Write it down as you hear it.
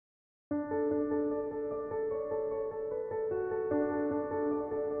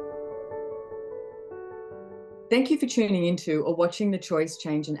Thank you for tuning into or watching the Choice,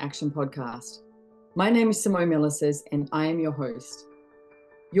 Change and Action podcast. My name is Simone Milasas and I am your host.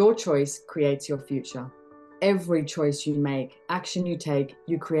 Your choice creates your future. Every choice you make, action you take,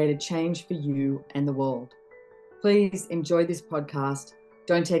 you create a change for you and the world. Please enjoy this podcast.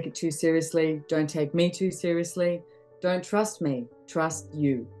 Don't take it too seriously. Don't take me too seriously. Don't trust me. Trust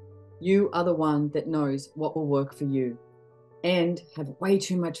you. You are the one that knows what will work for you. And have way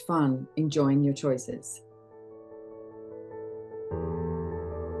too much fun enjoying your choices.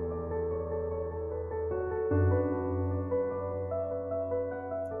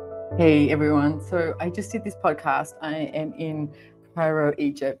 Hey everyone, so I just did this podcast. I am in Cairo,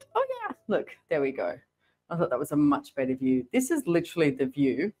 Egypt. Oh yeah, look, there we go. I thought that was a much better view. This is literally the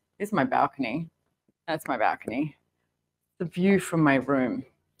view. This is my balcony. That's my balcony. The view from my room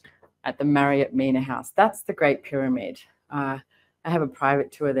at the Marriott Mena House. That's the Great Pyramid. I have a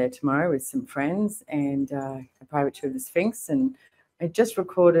private tour there tomorrow with some friends and a private tour of the Sphinx. And I just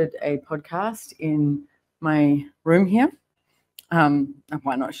recorded a podcast in my room here. I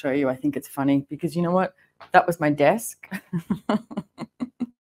might not show you. I think it's funny because you know what? That was my desk.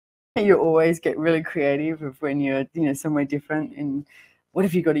 You always get really creative of when you're, somewhere different. And what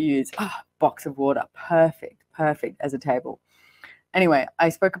have you got to use? Box of water. Perfect as a table. Anyway, I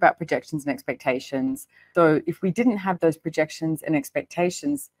spoke about projections and expectations. So if we didn't have those projections and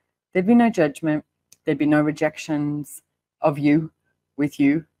expectations, there'd be no judgment. There'd be no rejections of you, with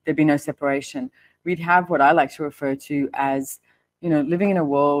you. There'd be no separation. We'd have what I like to refer to as living in a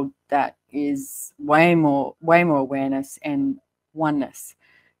world that is way more awareness and oneness,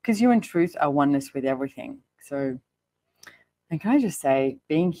 because you in truth are oneness with everything. So, and can I just say,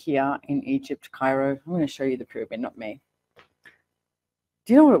 being here in Egypt, Cairo, I'm going to show you the pyramid, not me.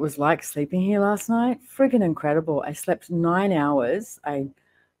 Do you know what it was like sleeping here last night? Friggin' incredible. I slept 9 hours. I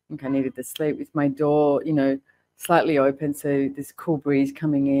think I needed the sleep with my door, slightly open, so this cool breeze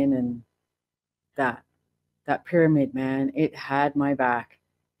coming in, and that pyramid, man, it had my back.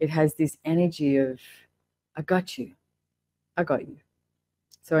 It has this energy of, I got you.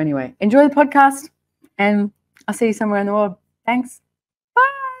 So anyway, enjoy the podcast and I'll see you somewhere in the world. Thanks. Bye.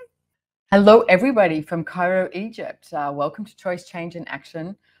 Hello, everybody from Cairo, Egypt. Welcome to Choice, Change and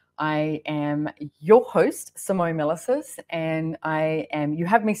Action. I am your host, Simone Milasas, and you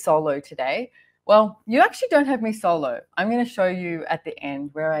have me solo today. Well, you actually don't have me solo. I'm going to show you at the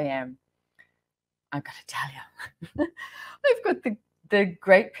end where I am. I've got to tell you, I've got the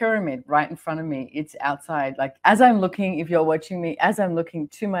Great Pyramid right in front of me. It's outside. Like, as I'm looking, if you're watching me, as I'm looking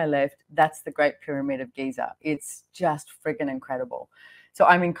to my left, that's the Great Pyramid of Giza. It's just friggin' incredible. So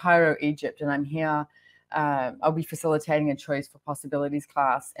I'm in Cairo, Egypt, and I'm here. I'll be facilitating a Choice for Possibilities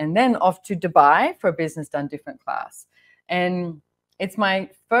class, and then off to Dubai for a Business Done Different class. And it's my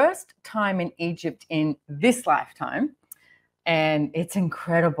first time in Egypt in this lifetime. And it's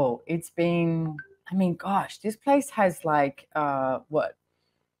incredible. It's been, gosh, this place has like,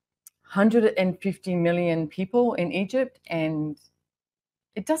 150 million people in Egypt. And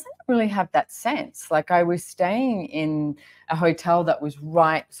it doesn't really have that sense. Like, I was staying in a hotel that was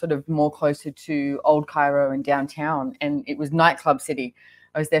right sort of more closer to Old Cairo and downtown. And it was nightclub city.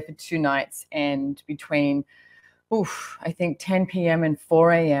 I was there for 2 nights. And between, I think 10 p.m. and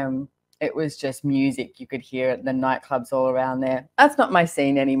 4 a.m., it was just music. You could hear it, the nightclubs all around there. That's not my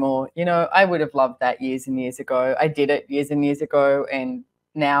scene anymore. I would have loved that years and years ago. I did it years and years ago, and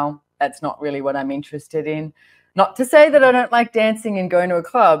now that's not really what I'm interested in. Not to say that I don't like dancing and going to a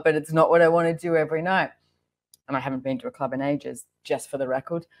club, but it's not what I want to do every night. And I haven't been to a club in ages, just for the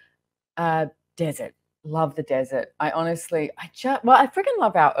record. Desert. Love the desert. I freaking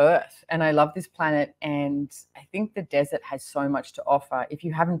love our Earth, and I love this planet, and I think the desert has so much to offer. If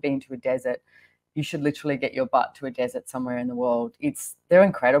you haven't been to a desert, you should literally get your butt to a desert somewhere in the world. They're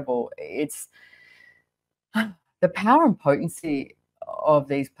incredible. It's the power and potency of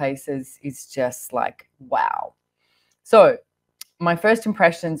these places is just like, wow. So my first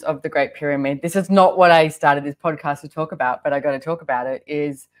impressions of the Great Pyramid, this is not what I started this podcast to talk about, but I got to talk about it,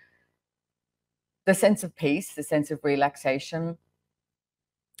 is the sense of peace, the sense of relaxation,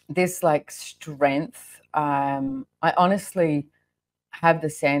 this like strength. I honestly have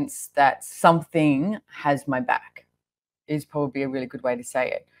the sense that something has my back, is probably a really good way to say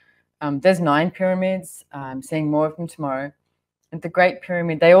it. There's 9 pyramids. I'm seeing more of them tomorrow. And the Great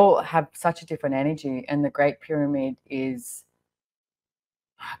Pyramid, they all have such a different energy. And the Great Pyramid is,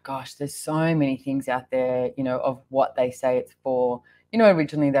 there's so many things out there, of what they say it's for.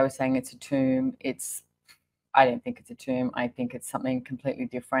 Originally they were saying it's a tomb. I don't think it's a tomb. I think it's something completely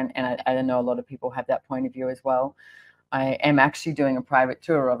different. And I know a lot of people have that point of view as well. I am actually doing a private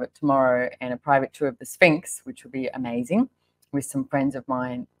tour of it tomorrow, and a private tour of the Sphinx, which will be amazing, with some friends of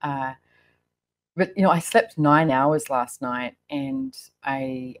mine. But I slept 9 hours last night, and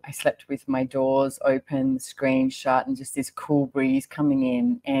I slept with my doors open, the screen shut, and just this cool breeze coming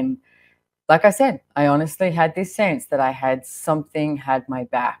in. And like I said, I honestly had this sense that I had something had my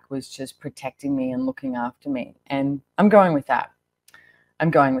back, was just protecting me and looking after me. And I'm going with that.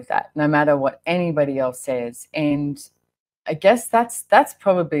 I'm going with that, no matter what anybody else says. And I guess that's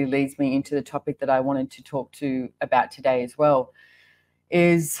probably leads me into the topic that I wanted to talk to about today as well.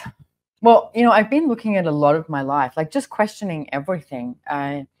 Is, well, I've been looking at a lot of my life, like just questioning everything.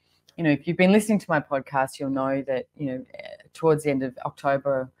 If you've been listening to my podcast, you'll know that towards the end of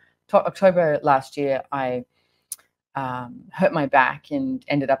October last year, I hurt my back and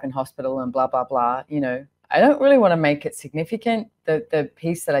ended up in hospital and blah, blah, blah. I don't really want to make it significant. The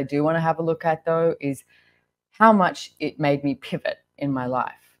piece that I do want to have a look at, though, is how much it made me pivot in my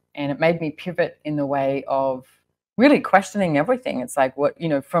life. And it made me pivot in the way of really questioning everything. It's like, what,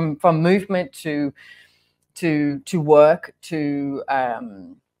 from movement to work to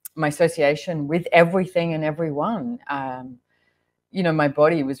my association with everything and everyone. My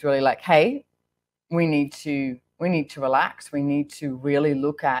body was really like, hey, we need to relax. We need to really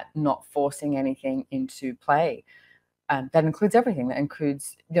look at not forcing anything into play. That includes everything. That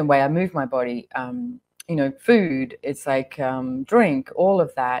includes the way I move my body, food. It's like drink, all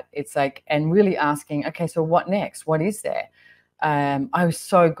of that. It's like, and really asking, okay, so what next? What is there? I was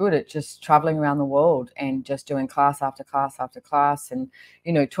so good at just traveling around the world and just doing class after class after class, and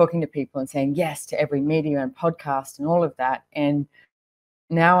talking to people and saying yes to every media and podcast and all of that. And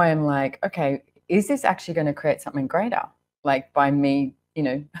now I'm like, okay, is this actually going to create something greater? Like by me,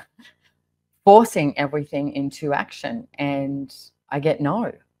 forcing everything into action? And I get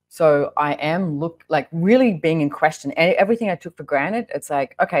no. So I am really being in question. Everything I took for granted, it's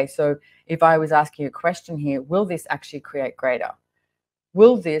like, okay, so if I was asking a question here, will this actually create greater?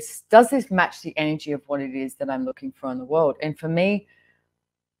 Does this match the energy of what it is that I'm looking for in the world? And for me,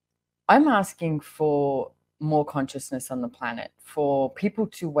 I'm asking for more consciousness on the planet, for people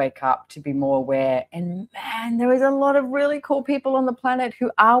to wake up, to be more aware. And man, there is a lot of really cool people on the planet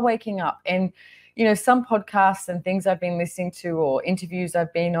who are waking up. And, some podcasts and things I've been listening to or interviews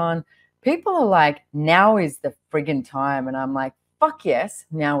I've been on, people are like, now is the friggin' time. And I'm like, fuck yes,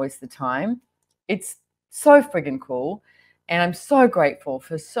 now is the time. It's so friggin' cool. And I'm so grateful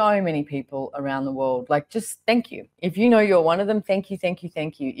for so many people around the world. Like, just thank you. If you're one of them, thank you, thank you,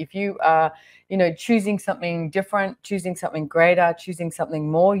 thank you. If you are, choosing something different, choosing something greater, choosing something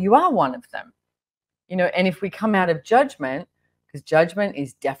more, you are one of them. And if we come out of judgment, because judgment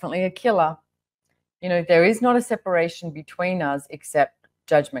is definitely a killer, there is not a separation between us, except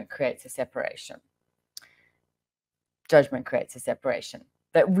judgment creates a separation. Judgment creates a separation.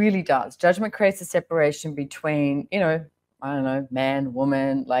 That really does. Judgment creates a separation between, I don't know, man,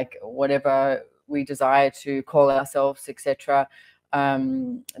 woman, like whatever we desire to call ourselves, etc.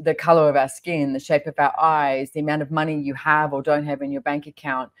 The color of our skin, the shape of our eyes, the amount of money you have or don't have in your bank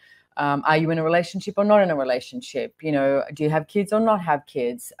account. Are you in a relationship or not in a relationship? Do you have kids or not have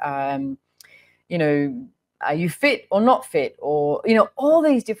kids? Are you fit or not fit? Or, all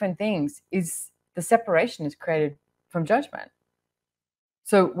these different things, is the separation is created from judgment.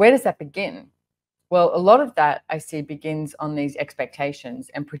 So where does that begin? Well, a lot of that I see begins on these expectations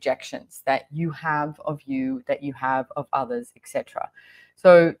and projections that you have of you, that you have of others, etc.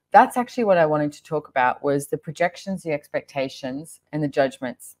 So that's actually what I wanted to talk about, was the projections, the expectations, and the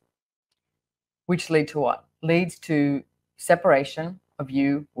judgments, which lead to what? Leads to separation of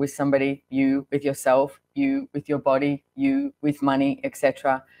you with somebody, you with yourself, you with your body, you with money,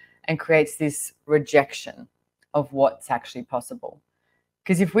 etc., and creates this rejection of what's actually possible.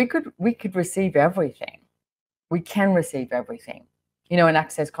 Because if we could receive everything, we can receive everything. In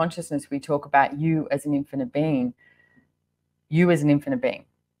Access Consciousness, we talk about you as an infinite being. You as an infinite being.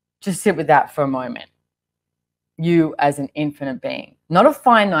 Just sit with that for a moment. You as an infinite being, not a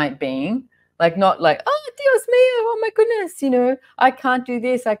finite being, not like, oh, Dios mío, oh my goodness, I can't do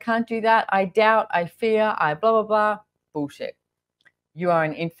this, I can't do that, I doubt, I fear, I blah, blah, blah. Bullshit. You are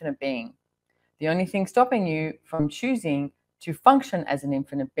an infinite being. The only thing stopping you from choosing to function as an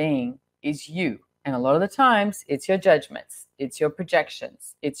infinite being is you. And a lot of the times it's your judgments, it's your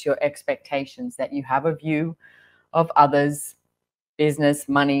projections, it's your expectations that you have of you, of others, business,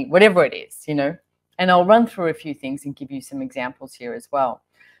 money, whatever it is, And I'll run through a few things and give you some examples here as well.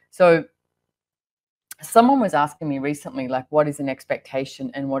 So someone was asking me recently, like, what is an expectation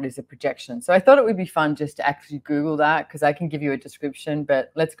and what is a projection? So I thought it would be fun just to actually Google that, because I can give you a description,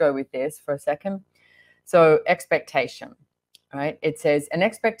 but let's go with this for a second. So expectation, right? It says an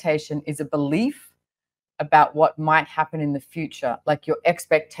expectation is a belief about what might happen in the future, like your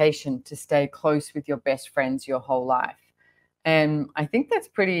expectation to stay close with your best friends your whole life. And I think it's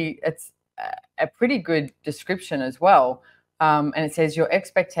a pretty good description as well. And it says your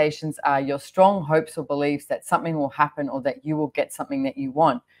expectations are your strong hopes or beliefs that something will happen or that you will get something that you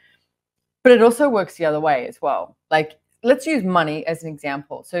want. But it also works the other way as well. Like, let's use money as an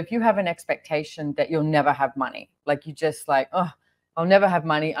example. So if you have an expectation that you'll never have money, like you just like, oh, I'll never have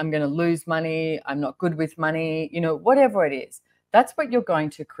money, I'm going to lose money, I'm not good with money, whatever it is, that's what you're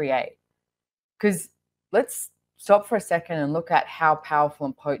going to create. Because let's stop for a second and look at how powerful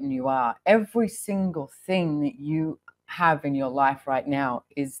and potent you are. Every single thing that you have in your life right now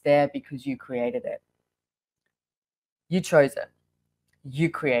is there because you created it. You chose it. You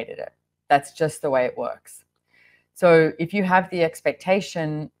created it. That's just the way it works. So if you have the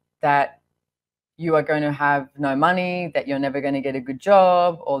expectation that you are going to have no money, that you're never going to get a good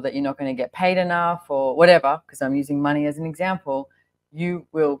job, or that you're not going to get paid enough, or whatever, because I'm using money as an example, you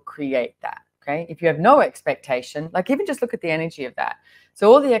will create that. Okay. If you have no expectation, like even just look at the energy of that.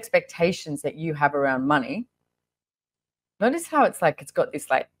 So all the expectations that you have around money, notice how it's like it's got this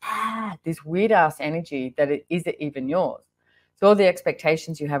like this weird ass energy that it isn't even yours. So all the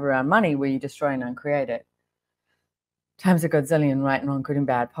expectations you have around money, where you destroy and uncreate it. Times a godzillion, right and wrong, good and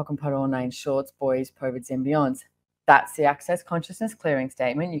bad, POC and POD, all nine shorts, boys, perverts, and beyonds. That's the Access Consciousness Clearing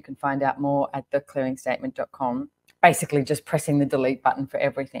Statement. You can find out more at theclearingstatement.com. Basically just pressing the delete button for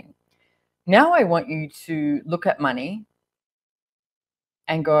everything. Now I want you to look at money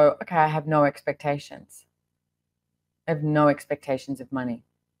and go, okay, I have no expectations. I have no expectations of money.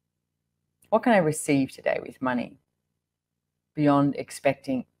 What can I receive today with money beyond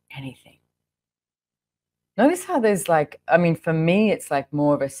expecting anything? Notice how there's like, I mean, for me, it's like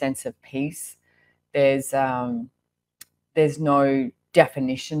more of a sense of peace. There's no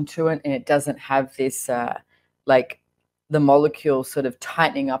definition to it, and it doesn't have this like the molecule sort of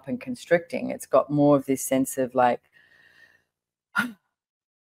tightening up and constricting. It's got more of this sense of like,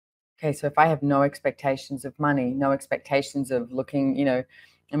 okay, so if I have no expectations of money, no expectations of looking, in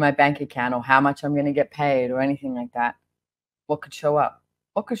my bank account or how much I'm going to get paid or anything like that, what could show up?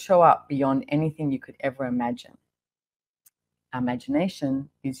 What could show up beyond anything you could ever imagine? Imagination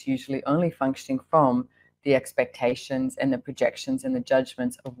is usually only functioning from the expectations and the projections and the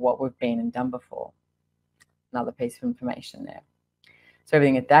judgments of what we've been and done before. Another piece of information there. So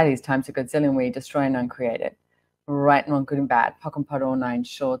everything at that is times a godzillion, where you destroy and uncreate it. Right and wrong, good and bad, POC and POD, all nine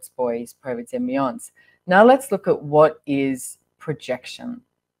shorts, boys, perverts, and beyonds. Now let's look at what is projection.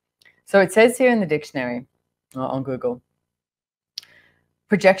 So it says here in the dictionary, on Google,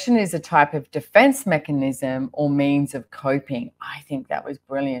 projection is a type of defense mechanism or means of coping. I think that was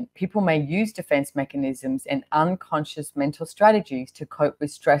brilliant. People may use defense mechanisms and unconscious mental strategies to cope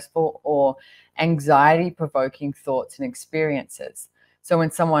with stressful or anxiety-provoking thoughts and experiences. So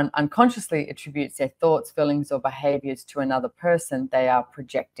when someone unconsciously attributes their thoughts, feelings, or behaviors to another person, they are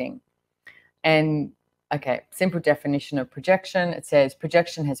projecting. And okay, simple definition of projection. It says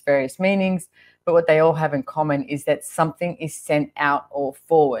projection has various meanings, but what they all have in common is that something is sent out or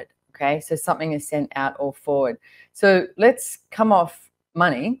forward. Okay, so something is sent out or forward. So let's come off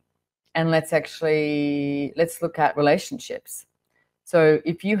money and let's look at relationships. So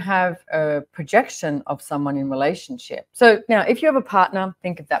if you have a projection of someone in relationship, so now if you have a partner,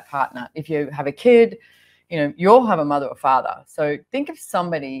 think of that partner. If you have a kid, you all have a mother or father. So think of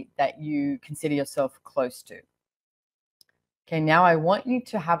somebody that you consider yourself close to. Okay, now I want you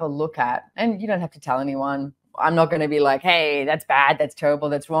to have a look at, and you don't have to tell anyone. I'm not going to be like, hey, that's bad, that's terrible,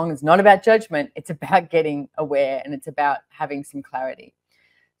 that's wrong. It's not about judgment. It's about getting aware, and it's about having some clarity.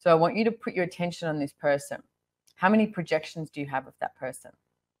 So I want you to put your attention on this person. How many projections do you have of that person?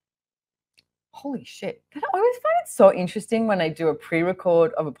 Holy shit. I always find it so interesting when I do a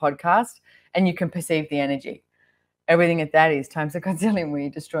pre-record of a podcast and you can perceive the energy. Everything at that is times a godzillion, where you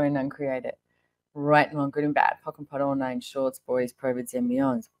destroy and uncreate it. Right and wrong, good and bad, POC and POD, all nine shorts, boys, perverts, and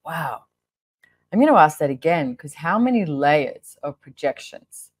beyonds. Wow. I'm going to ask that again, because how many layers of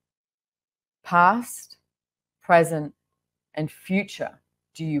projections, past, present, and future,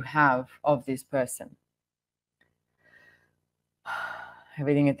 do you have of this person?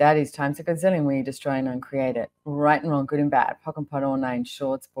 Everything at that is times a godzillion, where you destroy and uncreate it. Right and wrong, good and bad, POC and POD, all nine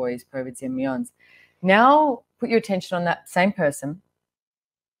shorts, boys, perverts, and beyonds. Now put your attention on that same person.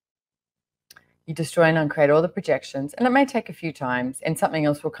 You destroy and uncreate all the projections, and it may take a few times, and something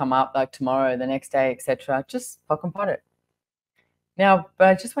else will come up like tomorrow, the next day, etc. Just POC and POD it. Now, but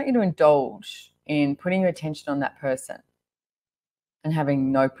I just want you to indulge in putting your attention on that person and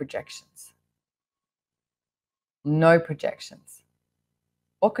having no projections. No projections.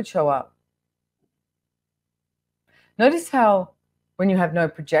 What could show up? Notice how when you have no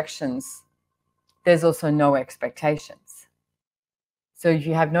projections, there's also no expectations. So if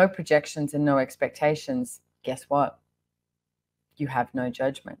you have no projections and no expectations, guess what? You have no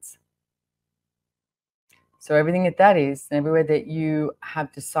judgments. So everything that is, and everywhere that you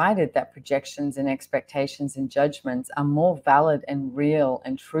have decided that projections and expectations and judgments are more valid and real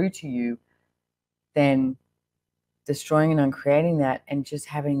and true to you, than destroying and uncreating that and just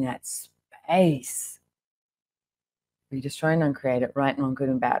having that space. We destroy and uncreate it, right and wrong, good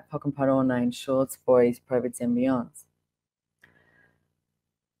and bad, POC and POD, all nine shorts, boys, perverts, and beyonds.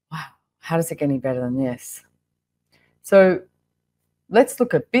 Wow, how does it get any better than this? So let's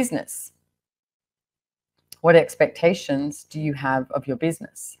look at business. What expectations do you have of your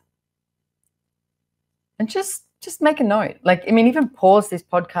business? And just make a note. Like, I mean, even pause this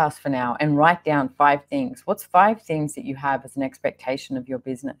podcast for now and write down 5 things. What's 5 things that you have as an expectation of your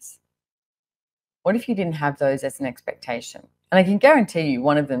business? What if you didn't have those as an expectation? And I can guarantee you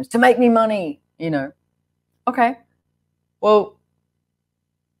one of them is to make me money, Okay, well,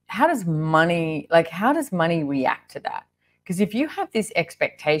 how does money react to that? Because if you have this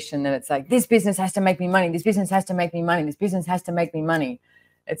expectation that it's like, this business has to make me money, this business has to make me money, this business has to make me money,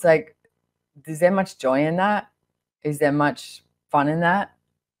 it's like, is there much joy in that? Is there much fun in that?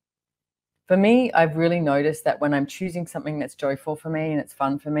 For me, I've really noticed that when I'm choosing something that's joyful for me and it's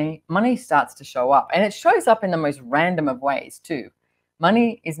fun for me, money starts to show up. And it shows up in the most random of ways too.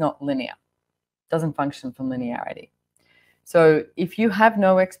 Money is not linear. It doesn't function from linearity. So if you have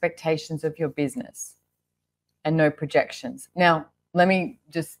no expectations of your business and no projections. Now, let me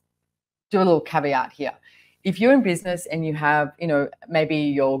just do a little caveat here. If you're in business and you have, maybe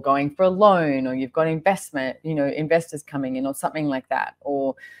you're going for a loan or you've got investment, investors coming in or something like that,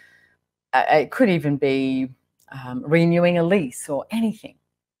 or it could even be renewing a lease or anything,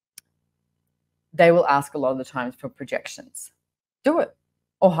 they will ask a lot of the times for projections. Do it,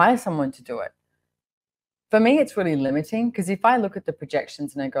 or hire someone to do it. For me, it's really limiting because if I look at the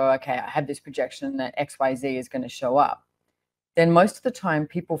projections and I go, okay, I have this projection that XYZ is going to show up, then most of the time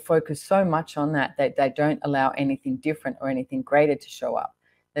people focus so much on that they don't allow anything different or anything greater to show up.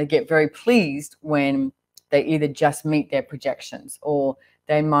 They get very pleased when they either just meet their projections or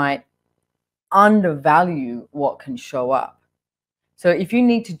they might undervalue what can show up. So if you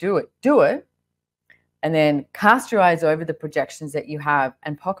need to do it, and then cast your eyes over the projections that you have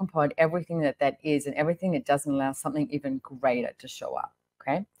and POC and POD everything that is and everything that doesn't allow something even greater to show up,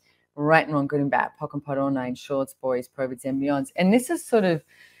 okay? Right and wrong, good and bad, POC and POD, all nine shorts, boys, perverts, and beyonds. And this is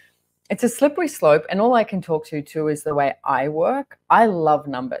it's a slippery slope, and all I can talk to too is the way I work. I love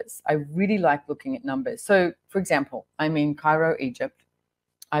numbers. I really like looking at numbers. So, for example, I'm in Cairo, Egypt.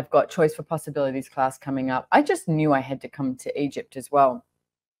 I've got Choice for Possibilities class coming up. I just knew I had to come to Egypt as well.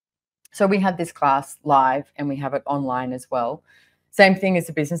 So we have this class live and we have it online as well. Same thing as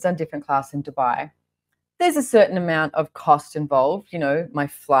the Business Done Different class in Dubai. There's a certain amount of cost involved, my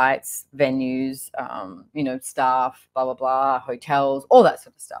flights, venues, staff, blah, blah, blah, hotels, all that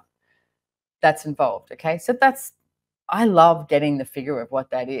sort of stuff. That's involved, okay? So I love getting the figure of what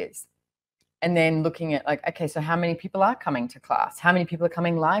that is. And then looking at like, okay, so how many people are coming to class? How many people are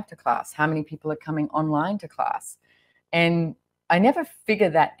coming live to class? How many people are coming online to class? And I never figure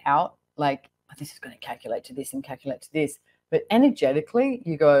that out, like, oh, this is going to calculate to this and calculate to this. But energetically,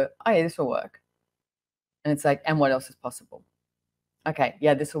 you go, oh, yeah, this will work. And it's like, and what else is possible? Okay,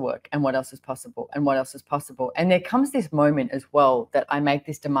 yeah, this will work. And what else is possible? And what else is possible? And there comes this moment as well that I make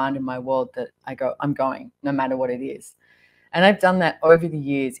this demand in my world that I go, I'm going, no matter what it is. And I've done that over the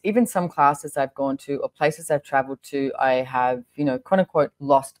years. Even some classes I've gone to or places I've traveled to, I have, quote unquote,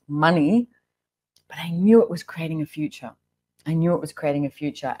 lost money, but I knew it was creating a future. I knew it was creating a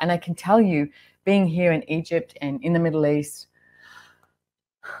future. And I can tell you, being here in Egypt and in the Middle East,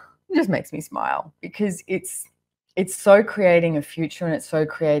 it just makes me smile because it's so creating a future and it's so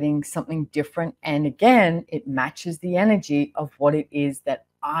creating something different. And again, it matches the energy of what it is that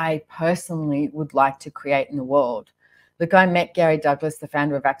I personally would like to create in the world. Look, I met Gary Douglas, the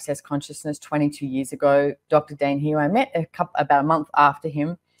founder of Access Consciousness, 22 years ago. Dr. Dane here, I met about a month after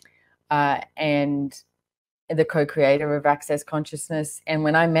him, and the co-creator of Access Consciousness. And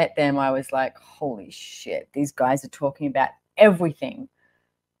when I met them, I was like, holy shit, these guys are talking about everything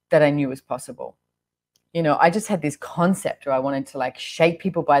that I knew was possible. I just had this concept where I wanted to like shake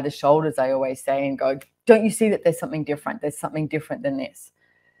people by the shoulders, I always say, and go, don't you see that there's something different? There's something different than this.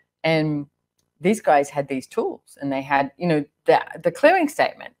 And these guys had these tools and they had, the clearing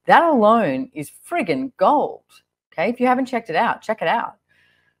statement. That alone is friggin' gold. Okay. If you haven't checked it out, check it out.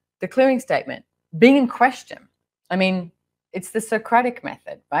 The clearing statement, being in question. I mean, it's the Socratic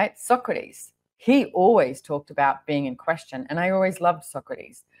method, right? Socrates, he always talked about being in question. And I always loved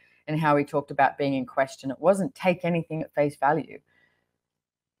Socrates and how he talked about being in question. It wasn't take anything at face value.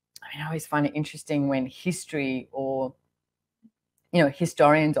 I mean, I always find it interesting when history or, you know,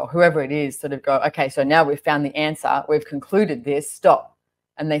 historians or whoever it is sort of go, okay, so now we've found the answer, we've concluded this, stop.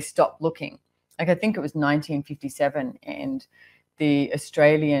 And they stop looking. Like I think it was 1957 and the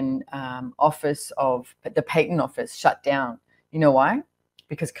Australian office of the patent office shut down. You know why?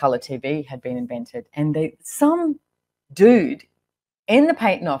 Because colour TV had been invented. And some dude in the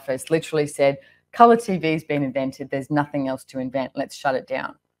patent office literally said, colour TV's been invented. There's nothing else to invent. Let's shut it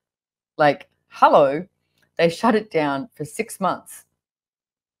down. Like, hello, they shut it down for 6 months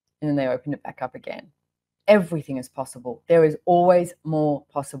and then they opened it back up again. Everything is possible. There is always more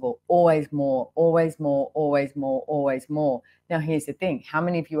possible, always more, always more, always more, always more. Now, here's the thing. How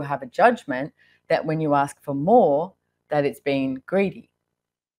many of you have a judgment that when you ask for more, that it's being greedy?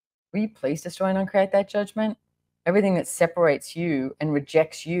 Will you please destroy and uncreate that judgment? Everything that separates you and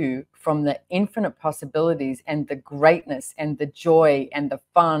rejects you from the infinite possibilities and the greatness and the joy and the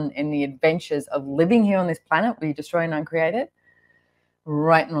fun and the adventures of living here on this planet, will you destroy and uncreate it?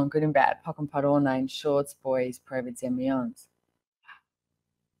 Right and wrong, good and bad, pock and pot, all nine shorts, boys, provids, and beyonds.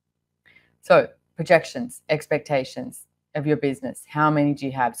 So projections, expectations of your business. How many do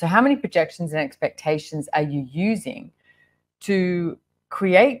you have? So how many projections and expectations are you using to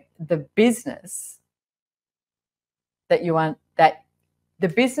create the business that you want, that the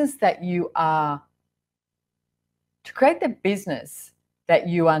business that you are, to create the business that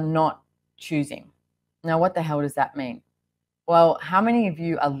you are not choosing? Now, what the hell does that mean? Well, how many of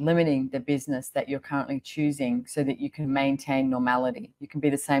you are limiting the business that you're currently choosing so that you can maintain normality? You can be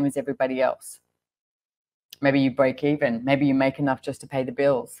the same as everybody else. Maybe you break even. Maybe you make enough just to pay the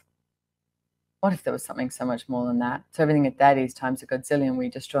bills. What if there was something so much more than that? So everything that is times a godzillion, we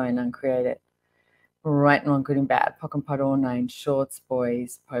destroy and uncreate it. Right and wrong, good and bad, pock and pot, all nine shorts,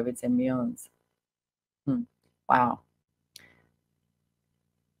 boys, provids, and beyonds. Wow.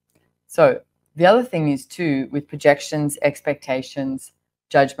 So the other thing is too, with projections, expectations,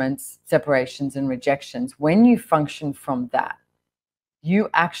 judgments, separations, and rejections, when you function from that, you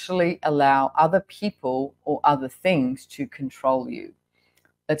actually allow other people or other things to control you.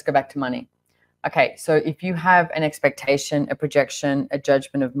 Let's go back to money. Okay, so if you have an expectation, a projection, a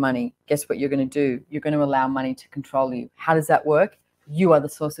judgment of money, guess what you're going to do? You're going to allow money to control you. How does that work? You are the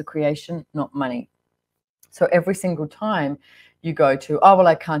source of creation, not money. So every single time you go to, oh, well,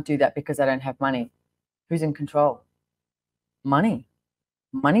 I can't do that because I don't have money. Who's in control? Money.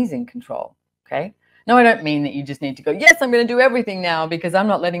 Money's in control, okay? No, I don't mean that you just need to go, yes, I'm going to do everything now because I'm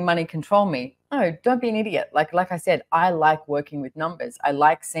not letting money control me. No, don't be an idiot. Like I said, I like working with numbers. I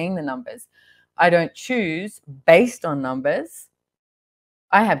like seeing the numbers. I don't choose based on numbers.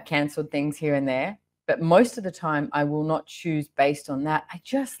 I have canceled things here and there, but most of the time I will not choose based on that. I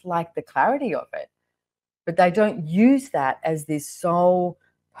just like the clarity of it. But they don't use that as this sole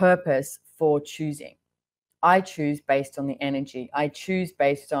purpose for choosing. I choose based on the energy. I choose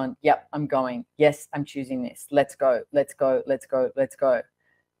based on, yep, I'm going. Yes, I'm choosing this. Let's go, let's go, let's go, let's go.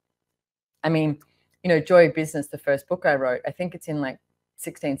 I mean, you know, Joy of Business, the first book I wrote, I think it's in like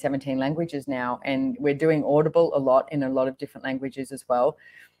 16, 17 languages now. And we're doing Audible a lot in a lot of different languages as well.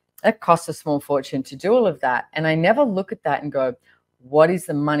 It costs a small fortune to do all of that. And I never look at that and go, what is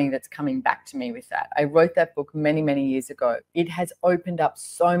the money that's coming back to me with that? I wrote that book many, many years ago. It has opened up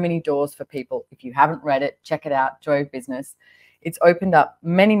so many doors for people. If you haven't read it, check it out, Joy of Business. It's opened up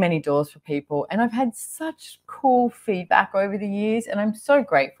many, many doors for people. And I've had such cool feedback over the years. And I'm so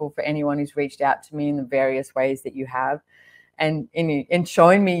grateful for anyone who's reached out to me in the various ways that you have. And in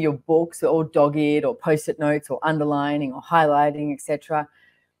showing me your books, or dog-eared, or post-it notes, or underlining, or highlighting, etc.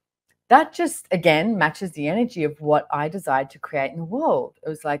 That just, again, matches the energy of what I desired to create in the world. It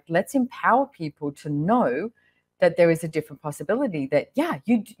was like, let's empower people to know that there is a different possibility, that, yeah,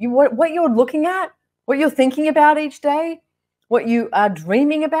 what you're looking at, what you're thinking about each day, what you are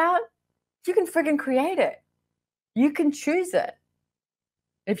dreaming about, you can friggin' create it. You can choose it.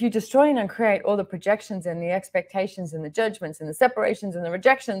 If you destroy and uncreate all the projections and the expectations and the judgments and the separations and the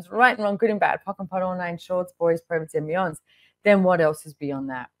rejections, right and wrong, good and bad, pock and pot, all nine shorts, boys, provids, and beyonds, then what else is beyond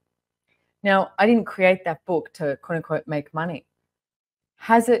that? Now, I didn't create that book to, quote unquote, make money.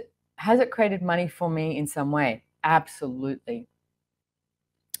 Has it created money for me in some way? Absolutely.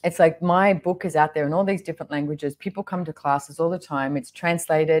 It's like my book is out there in all these different languages. People come to classes all the time. It's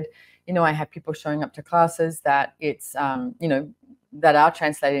translated. You know, I have people showing up to classes that it's, you know, that are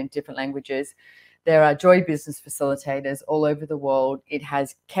translated in different languages. There are Joy Business facilitators all over the world. It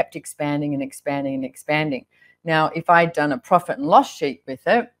has kept expanding and expanding and expanding. Now, if I'd done a profit and loss sheet with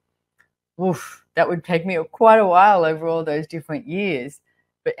it, oof, that would take me quite a while over all those different years.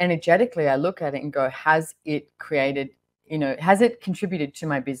 But energetically, I look at it and go, has it created, has it contributed to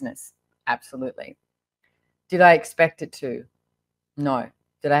my business? Absolutely. Did I expect it to? No.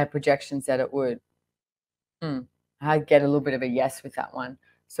 Did I have projections that it would? I get a little bit of a yes with that one.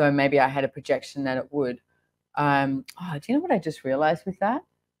 So maybe I had a projection that it would. Do you know what I just realized with that?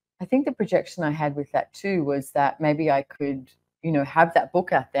 I think the projection I had with that too was that maybe I could, have that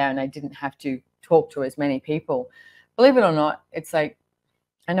book out there and I didn't have to talk to as many people. Believe it or not, it's like,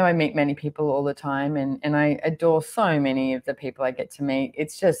 I know I meet many people all the time and I adore so many of the people I get to meet.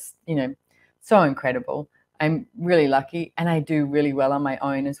 It's just, so incredible. I'm really lucky and I do really well on my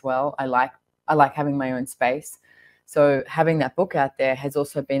own as well. I like having my own space. So having that book out there has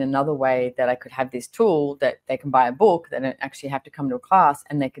also been another way that I could have this tool that they can buy a book. They don't actually have to come to a class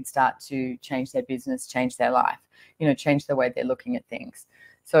and they can start to change their business, change their life, change the way they're looking at things.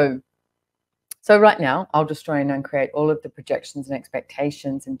 So right now, I'll destroy and uncreate all of the projections and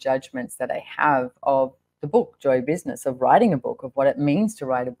expectations and judgments that I have of the book, Joy Business, of writing a book, of what it means to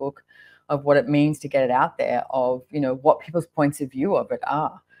write a book, of what it means to get it out there, of, what people's points of view of it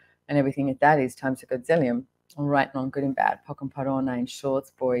are, and everything that is times a godzillion. All right, and on good and bad, pock and pot all nine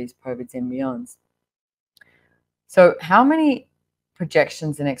shorts, boys, provids and beyonds. So how many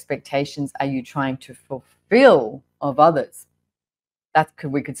projections and expectations are you trying to fulfill of others?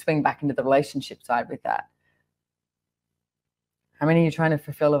 We could swing back into the relationship side with that. How many are you trying to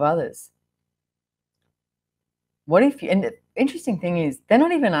fulfill of others? What if and the interesting thing is they're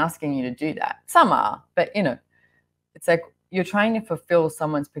not even asking you to do that. Some are, but it's like you're trying to fulfill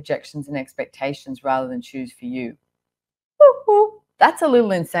someone's projections and expectations rather than choose for you. Woo-hoo. That's a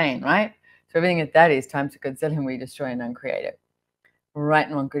little insane, right? So everything that is times a godzillion, we destroy and uncreate it. Right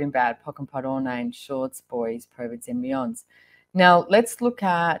and wrong, good and bad, pock and pot all nine, shorts, boys, provids and beyonds. Now let's look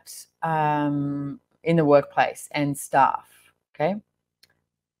at in the workplace and staff. Okay.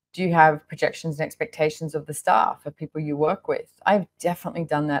 Do you have projections and expectations of the staff, of people you work with? I've definitely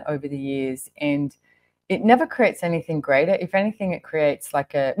done that over the years and it never creates anything greater. If anything, it creates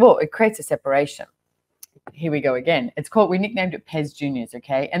it creates a separation. Here we go again. We nicknamed it Pez Juniors,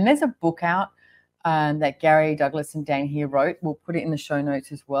 okay? And there's a book out that Gary Douglas and Dan here wrote. We'll put it in the show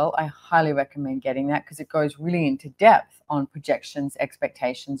notes as well. I highly recommend getting that because it goes really into depth on projections,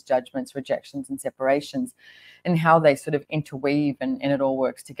 expectations, judgments, rejections, and separations and how they sort of interweave and it all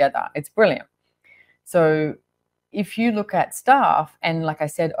works together. It's brilliant. So if you look at staff, and like I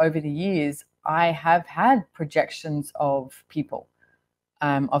said, over the years, I have had projections of people,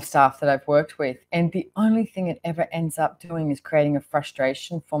 of staff that I've worked with. And the only thing it ever ends up doing is creating a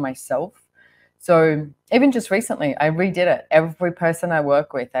frustration for myself. So even just recently, I redid it. Every person I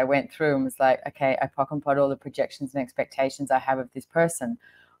work with, I went through and was like, okay, I pock and pot all the projections and expectations I have of this person,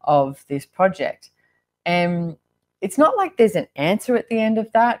 of this project. And it's not like there's an answer at the end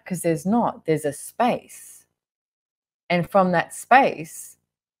of that, because there's not. There's a space. And from that space,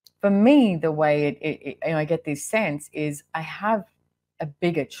 for me, the way I get this sense is I have a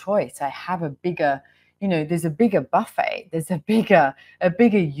bigger choice. I have a bigger, there's a bigger buffet. There's a bigger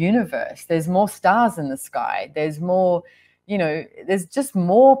universe. There's more stars in the sky. There's more, there's just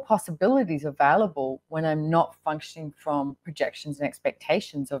more possibilities available when I'm not functioning from projections and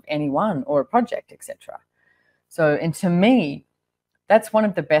expectations of anyone or a project, etc. So, and to me, that's one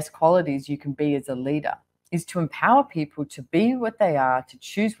of the best qualities you can be as a leader, is to empower people to be what they are, to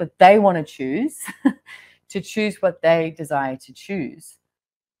choose what they want to choose, to choose what they desire to choose,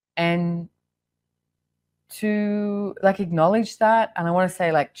 and to acknowledge that. And I want to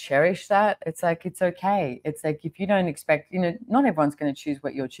say cherish that. It's it's okay. It's if you don't expect, not everyone's going to choose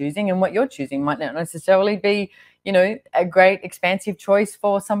what you're choosing, and what you're choosing might not necessarily be, a great expansive choice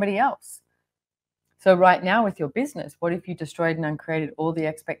for somebody else. So right now with your business, what if you destroyed and uncreated all the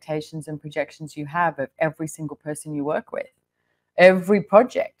expectations and projections you have of every single person you work with, every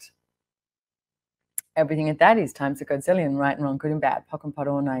project, everything that is times a godzillion, right and wrong, good and bad, pock and pot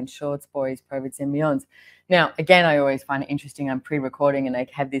all nine, shorts, boys, provids and beyonds. Now, again, I always find it interesting. I'm pre-recording and I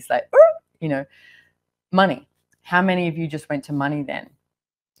have this money. How many of you just went to money then?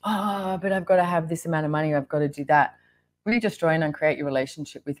 Oh, but I've got to have this amount of money. I've got to do that. Will you destroy and uncreate your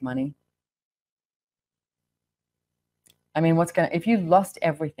relationship with money? I mean, if you lost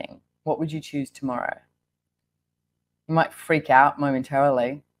everything, what would you choose tomorrow? You might freak out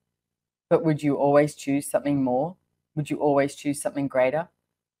momentarily, but would you always choose something more? Would you always choose something greater?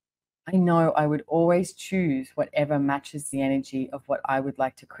 I know I would always choose whatever matches the energy of what I would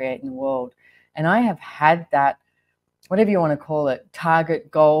like to create in the world. And I have had that whatever you want to call it,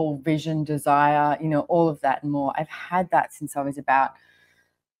 target, goal, vision, desire, all of that and more. I've had that since I was about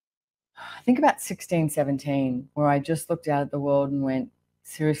 16, 17, where I just looked out at the world and went,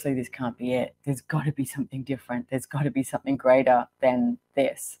 seriously, this can't be it. There's got to be something different. There's got to be something greater than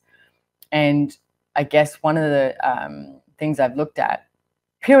this. And I guess one of the things I've looked at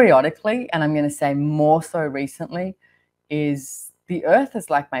periodically, and I'm going to say more so recently, is the earth is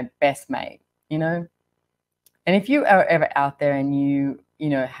like my best mate, And if you are ever out there and you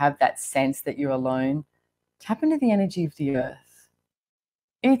have that sense that you're alone, tap into the energy of the earth.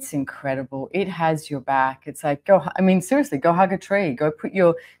 It's incredible. It has your back. It's like, seriously, go hug a tree. Go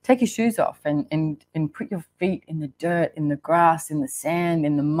take your shoes off and put your feet in the dirt, in the grass, in the sand,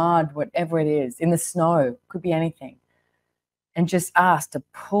 in the mud, whatever it is, in the snow, could be anything. And just ask to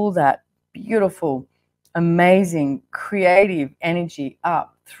pull that beautiful, amazing, creative energy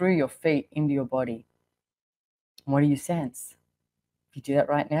up through your feet into your body. And what do you sense? If you do that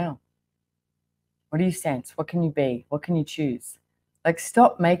right now, what do you sense? What can you be? What can you choose? Like,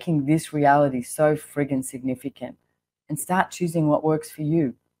 stop making this reality so friggin' significant and start choosing what works for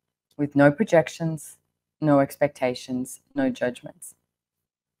you with no projections, no expectations, no judgments.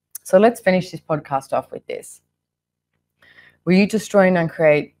 So let's finish this podcast off with this. Will you destroy and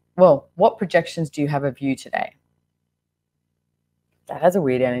uncreate? Well, what projections do you have of you today? That has a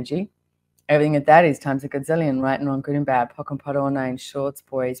weird energy. Everything at that is times a gazillion, right and wrong, good and bad, pock and pot, all nine, shorts,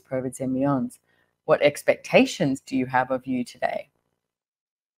 boys, perverts, and beyonds. What expectations do you have of you today?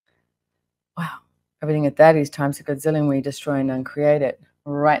 Wow. Everything at that is times a gazillion, we destroy and uncreate it.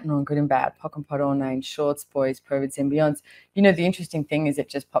 Right and wrong, good and bad, pock and pot, all nine, shorts, boys, perverts, and beyonds. The interesting thing is, it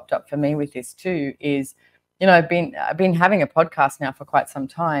just popped up for me with this too, is, I've been having a podcast now for quite some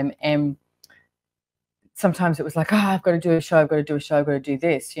time, and sometimes it was like, I've got to do a show, I've got to do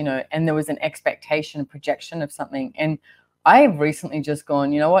this, and there was an expectation, projection of something. And I've recently just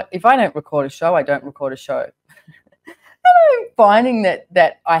gone, you know what, if I don't record a show, I don't record a show. And I'm finding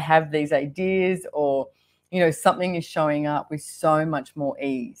that I have these ideas, or, something is showing up with so much more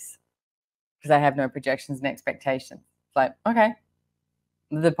ease because I have no projections and expectations. It's like, okay,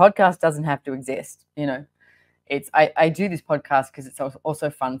 the podcast doesn't have to exist, I do this podcast because it's also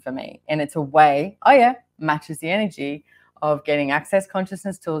fun for me, and it's a way, matches the energy of getting access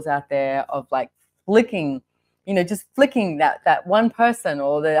consciousness tools out there, of like flicking, just flicking that one person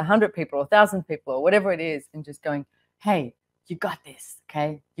or the 100 people or 1,000 people or whatever it is, and just going, hey, you got this,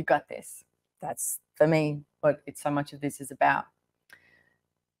 okay? You got this. That's, for me, what so much of this is about.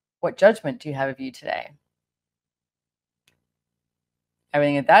 What judgment do you have of you today?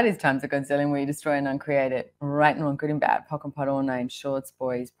 Everything at that is times a gazillion, where you destroy and uncreate it. Right and wrong, good and bad, pock and pot, all nine, shorts,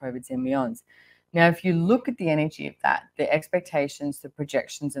 boys, perverts, and beyonds. Now, if you look at the energy of that, the expectations, the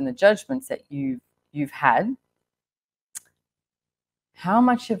projections, and the judgments that you've had, how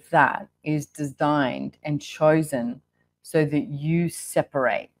much of that is designed and chosen so that you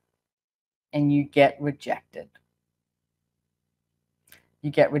separate and you get rejected?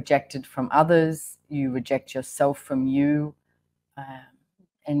 You get rejected from others, you reject yourself from you,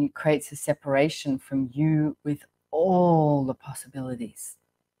 and it creates a separation from you with all the possibilities.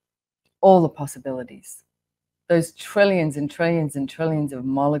 All the possibilities. Those trillions and trillions and trillions of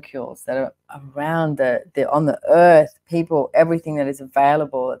molecules that are around on the earth, people, everything that is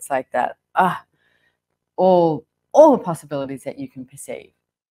available. It's like that, all the possibilities that you can perceive.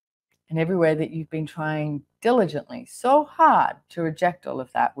 And everywhere that you've been trying diligently, so hard to reject all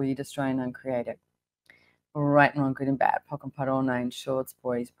of that, will you destroy and uncreate it? Right and wrong, good and bad, pock and pot, all nine, shorts,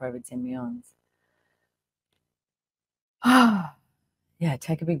 boys, perverts, and beyonds. Yeah,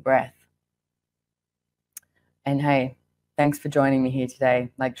 take a big breath. And hey, thanks for joining me here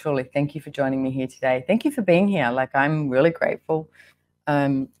today. Like, truly, thank you for joining me here today. Thank you for being here. Like, I'm really grateful.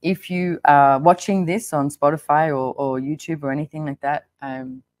 If you are watching this on Spotify or YouTube or anything like that,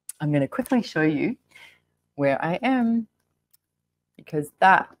 I'm going to quickly show you where I am, because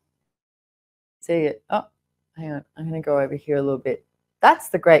see it. Oh, hang on. I'm going to go over here a little bit. That's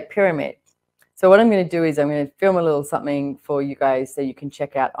the Great Pyramid. So what I'm going to do is I'm going to film a little something for you guys so you can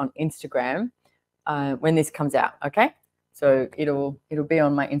check out on Instagram when this comes out, okay? So it'll be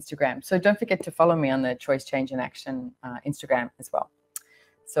on my Instagram. So don't forget to follow me on the Choice, Change, and Action Instagram as well.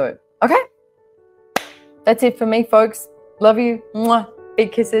 So, okay. That's it for me, folks. Love you. Mwah.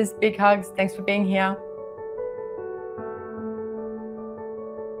 Big kisses, big hugs. Thanks for being here.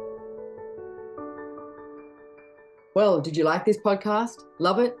 Well, did you like this podcast?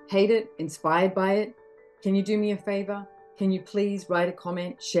 Love it? Hate it? Inspired by it? Can you do me a favor? Can you please write a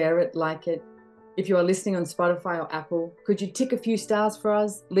comment, share it, like it? If you are listening on Spotify or Apple, could you tick a few stars for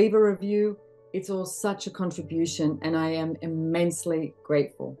us, leave a review, It's all such a contribution, and I am immensely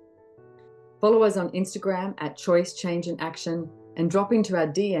grateful. Follow us on Instagram at Choice, Change and Action, and drop into our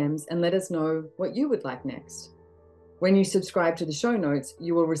DMs and let us know what you would like next. When you subscribe to the show notes,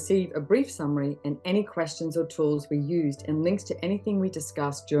 you will receive a brief summary and any questions or tools we used and links to anything we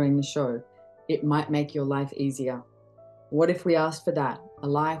discussed during the show. It might make your life easier. What if we asked for that? A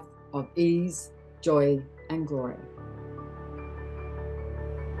life of ease, joy, and glory.